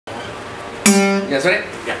guys ready?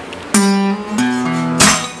 Yeah.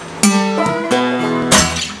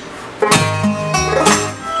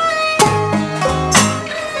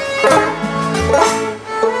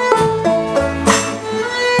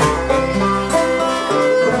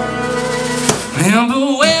 Remember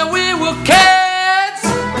when we were kids,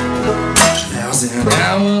 1,000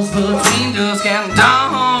 hours between dusk and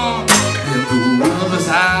dawn. Remember rubber's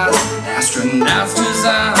eyes, astronauts'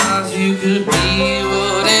 designs. You could be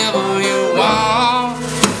whatever you want.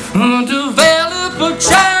 Develop a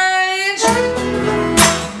change,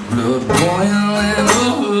 blood boiling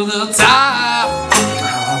over the top. My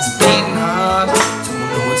heart's beating hard, don't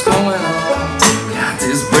know what's going on. Got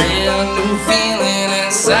this brand new feeling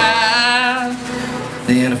inside.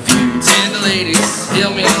 Then a few tender ladies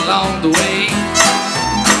helped me along the way.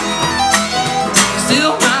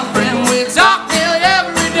 Still my friend, we talk nearly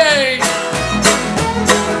every day.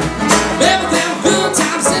 Everything good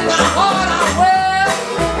times in my heart I wear.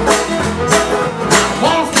 I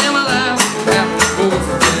wanna stay my life after both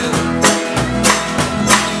of them.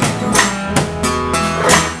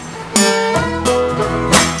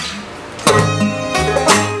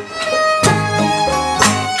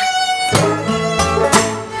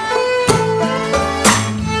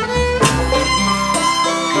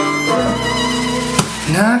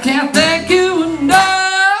 And I can't thank you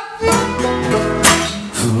enough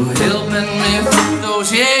for helping me through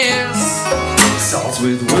those years. Salts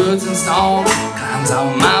with words and stone climbs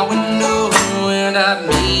out my window, and I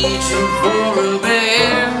meet you for a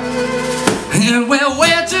beer. And we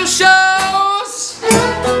went to shows.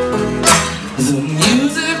 The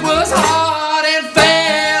music was hard and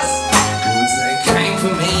fast. Words that came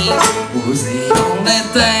for me was the only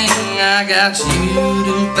thing. I got you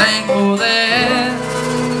to thank for that.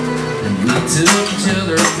 We took each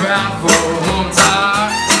other proud for a long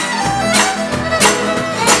time.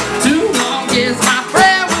 Too long is my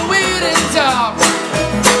friend when we didn't talk.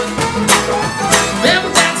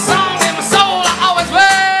 Remember that song in my soul I always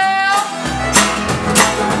will.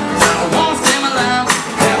 I wanna stay my life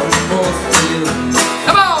having both of you.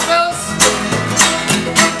 Come on, fellas.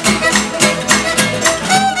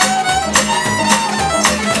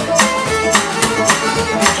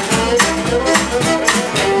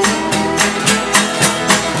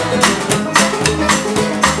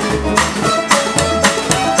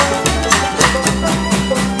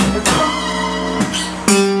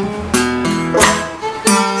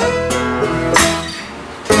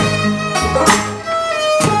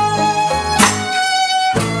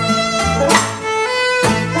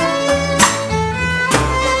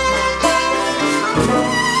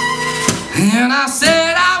 And I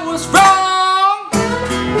said I was wrong,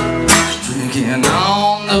 drinking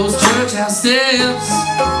on those church house steps.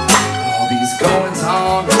 All these goings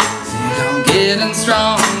on, think I'm getting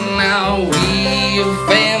strong. Now we a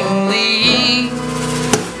family.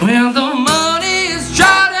 When the money is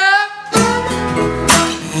dried up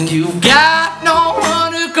and you've got no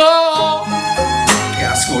one to call,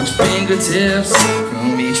 got scorched fingertips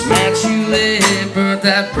from each match you lit. Burnt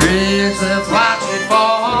that bridge, let's watch it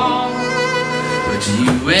fall. But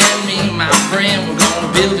you and me, my friend, we're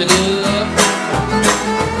gonna build it